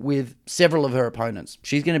Lille with several of her opponents.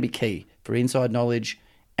 She's going to be key for inside knowledge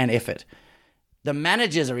and effort. The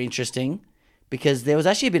managers are interesting because there was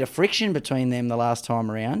actually a bit of friction between them the last time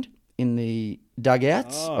around in the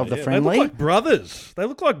dugouts of the friendly. They look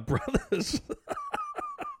like brothers.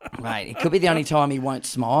 Mate, it could be the only time he won't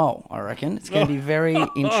smile, I reckon. It's going to be very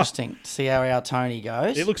interesting to see how our Tony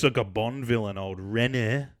goes. He looks like a Bond villain, old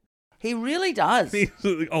René. He really does. He's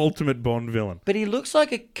the ultimate Bond villain. But he looks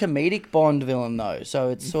like a comedic Bond villain, though. So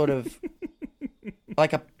it's sort of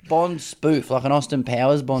like a Bond spoof, like an Austin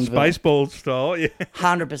Powers Bond villain. Spaceball style, yeah.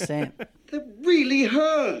 100%. That really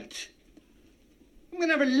hurt. I'm going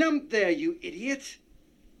to have a lump there, you idiot.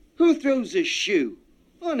 Who throws a shoe?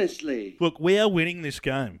 Honestly. Look, we are winning this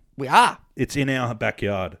game. We are. It's in our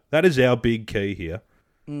backyard. That is our big key here.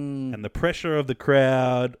 And the pressure of the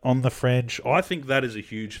crowd on the French, I think that is a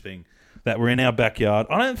huge thing. That we're in our backyard.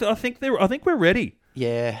 I think we're ready.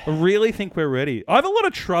 Yeah. I really think we're ready. I have a lot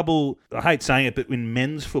of trouble, I hate saying it, but in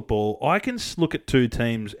men's football, I can look at two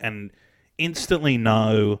teams and instantly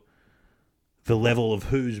know the level of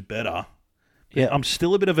who's better. Yeah. I'm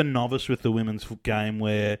still a bit of a novice with the women's game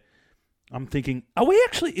where I'm thinking,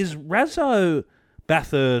 is Razzo,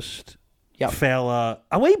 Bathurst, Fowler,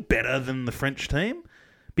 are we better than the French team?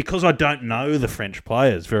 Because I don't know the French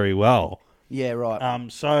players very well. Yeah,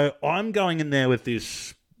 right. So I'm going in there with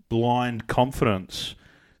this blind confidence,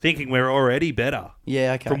 thinking we're already better.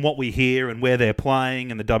 Yeah, okay. From what we hear and where they're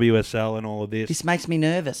playing and the WSL and all of this. This makes me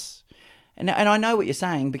nervous. And I know what you're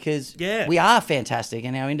saying because we are fantastic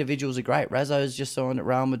and our individuals are great. Razzo's just signed at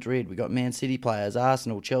Real Madrid. We've got Man City players,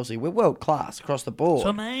 Arsenal, Chelsea. We're world class across the board. So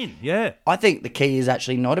I mean, yeah. I think the key is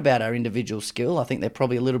actually not about our individual skill. I think they're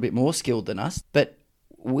probably a little bit more skilled than us. But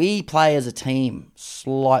we play as a team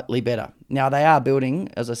slightly better. Now, they are building,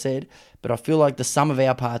 as I said, but I feel like the sum of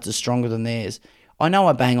our parts is stronger than theirs. I know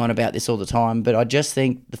I bang on about this all the time, but I just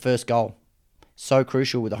think the first goal, so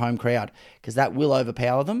crucial with the home crowd, because that will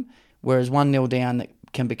overpower them, whereas 1-0 down, that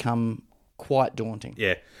can become quite daunting.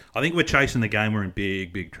 Yeah, I think we're chasing the game. We're in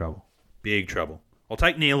big, big trouble. Big trouble. I'll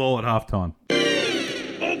take Neil all at halftime.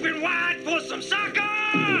 Open wide for some soccer!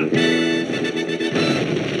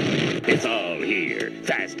 It's all here.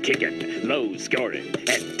 Fast kicking, low scoring,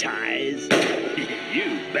 and ties.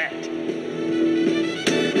 You bet.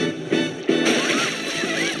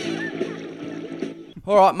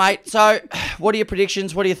 All right, mate. So, what are your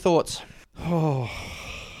predictions? What are your thoughts? Oh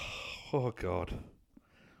God.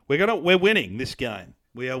 We're winning this game.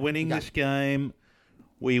 We are winning this game.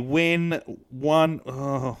 We win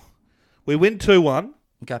 2-1.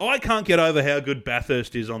 Okay. I can't get over how good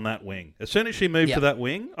Bathurst is on that wing. As soon as she moved to that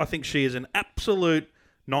wing, I think she is an absolute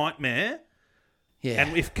nightmare. Yeah.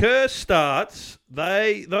 And if Kerr starts,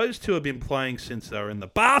 those two have been playing since they were in the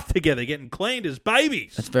bath together, getting cleaned as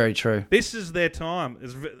babies. That's very true. This is their time.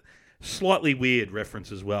 It's slightly weird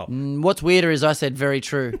reference as well. What's weirder is I said very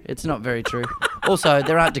true. It's not very true. Also,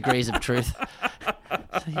 there aren't degrees of truth.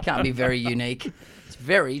 So you can't be very unique. It's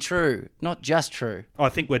very true, not just true. I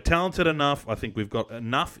think we're talented enough. I think we've got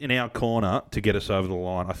enough in our corner to get us over the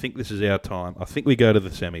line. I think this is our time. I think we go to the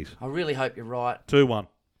semis. I really hope you're right. 2-1.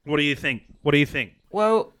 What do you think?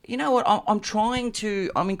 Well, you know what?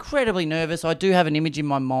 I'm incredibly nervous. I do have an image in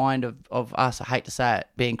my mind of us, I hate to say it,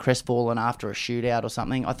 being crestfallen after a shootout or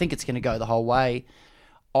something. I think it's going to go the whole way.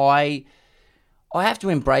 I have to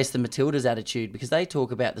embrace the Matildas attitude because they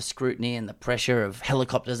talk about the scrutiny and the pressure of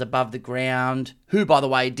helicopters above the ground, who, by the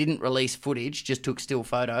way, didn't release footage, just took still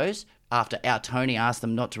photos after our Tony asked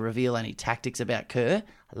them not to reveal any tactics about Kerr.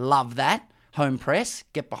 Love that. home press,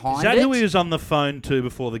 get behind Is that it. who he was on the phone to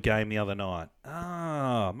before the game the other night?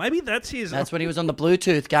 Ah, maybe that's his. That's when he was on the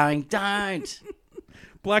Bluetooth going, don't.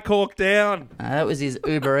 Black Hawk down. That was his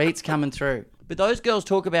Uber Eats coming through. But those girls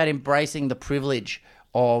talk about embracing the privilege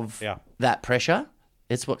of that pressure.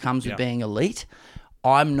 It's what comes with being elite.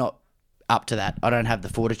 I'm not up to that. I don't have the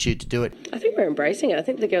fortitude to do it. I think we're embracing it. I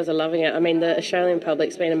think the girls are loving it. I mean, the Australian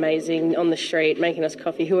public's been amazing on the street, making us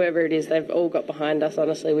coffee, whoever it is, they've all got behind us,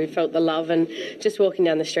 honestly. We've felt the love, and just walking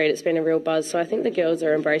down the street, it's been a real buzz. So I think the girls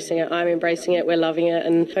are embracing it. I'm embracing it. We're loving it,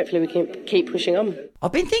 and hopefully we can keep pushing on.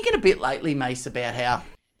 I've been thinking a bit lately, Mace, about how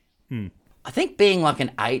I think being like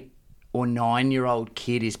an 8 or 9-year-old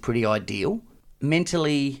kid is pretty ideal.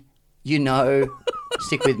 Mentally, you know,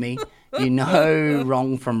 stick with me, you know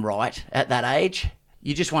wrong from right at that age.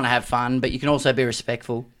 You just want to have fun, but you can also be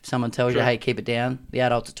respectful. If someone tells you, hey, keep it down, the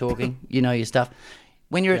adults are talking, you know your stuff.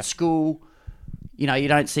 When you're at school, you know, you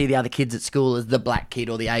don't see the other kids at school as the black kid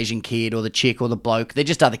or the Asian kid or the chick or the bloke. They're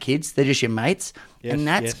just other kids. They're just your mates. And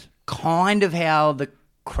that's kind of how the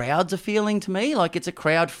crowds are feeling to me. Like, it's a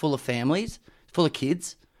crowd full of families, full of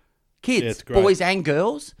kids, boys and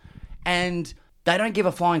girls, and they don't give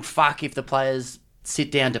a flying fuck if the players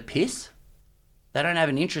sit down to piss. They don't have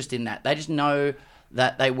an interest in that. They just know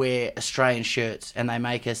that they wear Australian shirts and they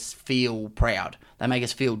make us feel proud. They make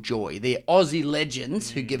us feel joy. They're Aussie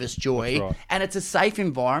legends who give us joy, and it's a safe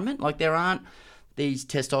environment. Like, there aren't these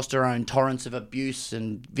testosterone torrents of abuse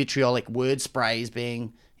and vitriolic word sprays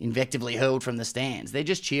being invectively hurled from the stands. They're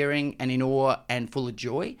just cheering and in awe and full of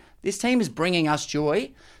joy. This team is bringing us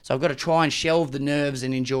joy, so I've got to try and shelve the nerves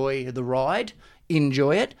and enjoy the ride,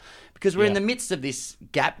 enjoy it, because we're in the midst of this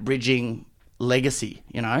gap-bridging legacy,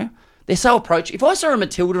 you know? They're so approachable. If I saw a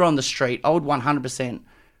Matilda on the street, I would 100%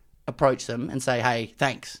 approach them and say, hey,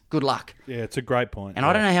 thanks, good luck. Yeah, it's a great point. And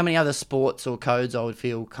I don't know how many other sports or codes I would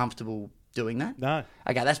feel comfortable doing that. No.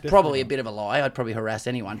 Okay, that's probably a bit of a lie. I'd probably harass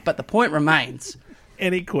anyone. But the point remains...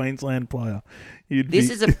 Any Queensland player. This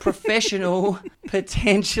is a professional,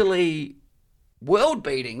 potentially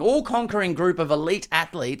world-beating, all-conquering group of elite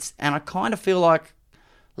athletes, and I kind of feel like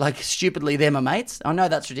stupidly they're my mates. I know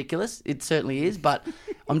that's ridiculous. It certainly is, but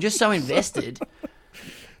I'm just so invested,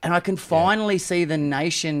 and I can finally see the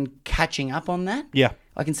nation catching up on that. Yeah.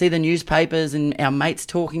 I can see the newspapers and our mates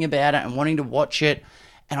talking about it and wanting to watch it,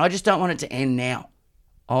 and I just don't want it to end now.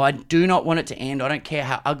 I do not want it to end. I don't care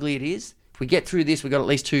how ugly it is. If we get through this, we've got at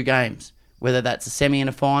least 2 games, whether that's a semi and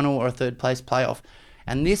a final or a third-place playoff.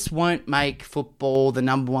 And this won't make football the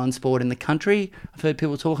number 1 sport in the country. I've heard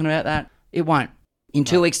people talking about that. It won't. In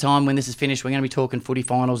 2 weeks' time, when this is finished, we're going to be talking footy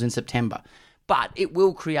finals in September. But it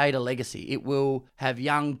will create a legacy. It will have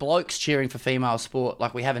young blokes cheering for female sport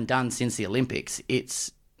like we haven't done since the Olympics.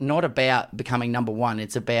 It's not about becoming number 1.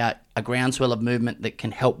 It's about a groundswell of movement that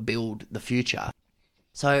can help build the future.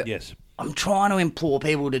 So I'm trying to implore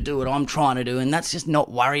people to do what I'm trying to do, and that's just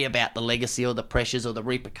not worry about the legacy or the pressures or the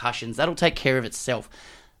repercussions. That'll take care of itself.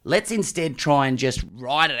 Let's instead try and just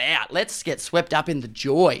ride it out. Let's get swept up in the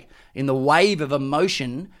joy, in the wave of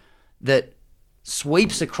emotion that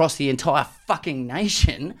sweeps across the entire fucking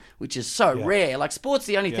nation, which is so rare. Like, sport's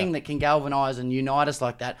the only thing that can galvanise and unite us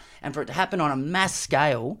like that. And for it to happen on a mass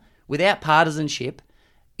scale, without partisanship,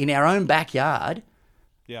 in our own backyard,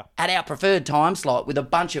 at our preferred time slot with a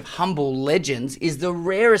bunch of humble legends, is the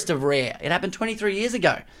rarest of rare. It happened 23 years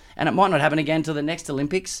ago, and it might not happen again till the next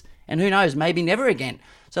Olympics, and who knows, maybe never again.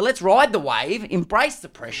 So let's ride the wave, embrace the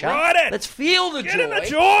pressure. Ride it! Let's feel the Get joy. in the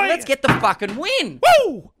joy! Let's get the fucking win.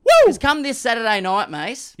 Woo! Woo! Because come this Saturday night,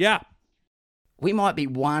 Mace, we might be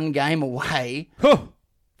 1 game away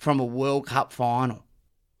from a World Cup final.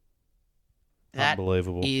 That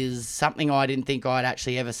Unbelievable. is something I didn't think I'd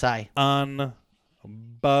actually ever say. Unbelievable.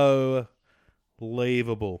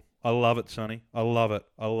 I love it, Sonny. I love it.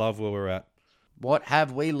 I love where we're at. What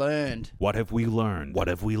have we learned? What have we learned? What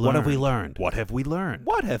have we learned? What have we learned?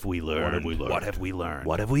 What have we learned? What have we learned? What have we learned?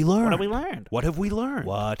 What have we learned? What have we learned?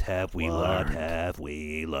 What have we learned? What have we learned? What have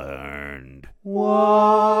we learned?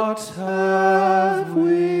 What have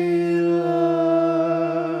we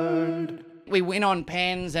learned? We win on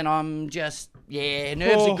pens, and I'm just,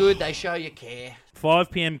 nerves are good. They show you care.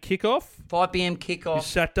 5 p.m. kickoff. 5 p.m. kickoff.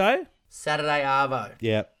 Saturday. Saturday Arvo.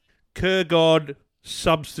 Yeah. Kurgod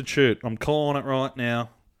substitute. I'm calling it right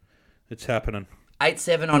now. It's happening.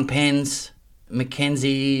 8-7 on pens.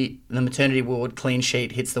 Mackenzie, the maternity ward clean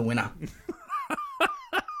sheet, hits the winner.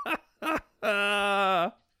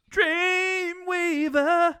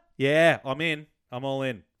 Dreamweaver. Yeah, I'm in. I'm all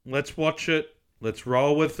in. Let's watch it. Let's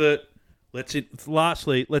roll with it.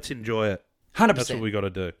 Lastly, let's enjoy it. 100%. That's what we got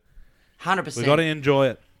to do. 100%. We got to enjoy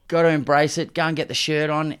it. Got to embrace it. Go and get the shirt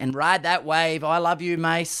on and ride that wave. I love you,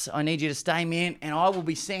 Mace. I need you to stay mint, and I will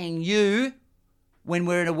be seeing you when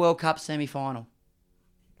we're in a World Cup semi-final.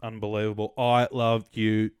 Unbelievable. I love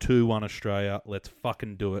you. 2-1 Australia. Let's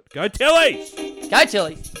fucking do it. Go Tillies! Go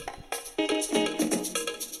Tillies!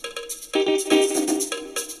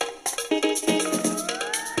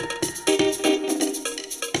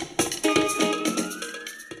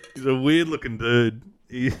 He's a weird-looking dude.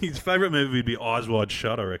 His favourite movie would be Eyes Wide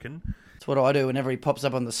Shut, I reckon. That's what I do whenever he pops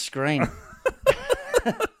up on the screen.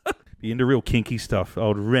 Be into real kinky stuff.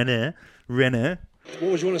 Old Renner. What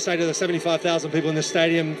would you want to say to the 75,000 people in the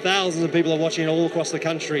stadium? Thousands of people are watching all across the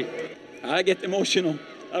country. I get emotional.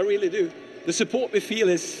 I really do. The support we feel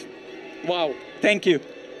is, wow. Thank you.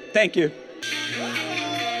 Thank you.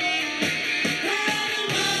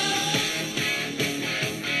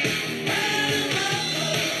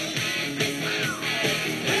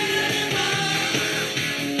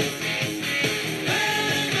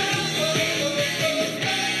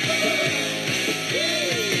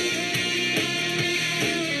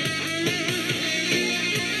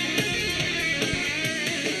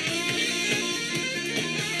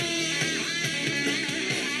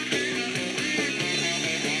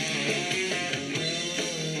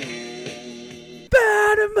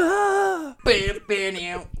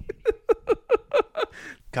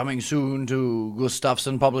 Coming soon to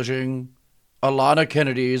Gustafson Publishing, Alana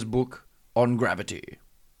Kennedy's book on gravity.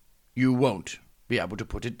 You won't be able to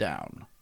put it down.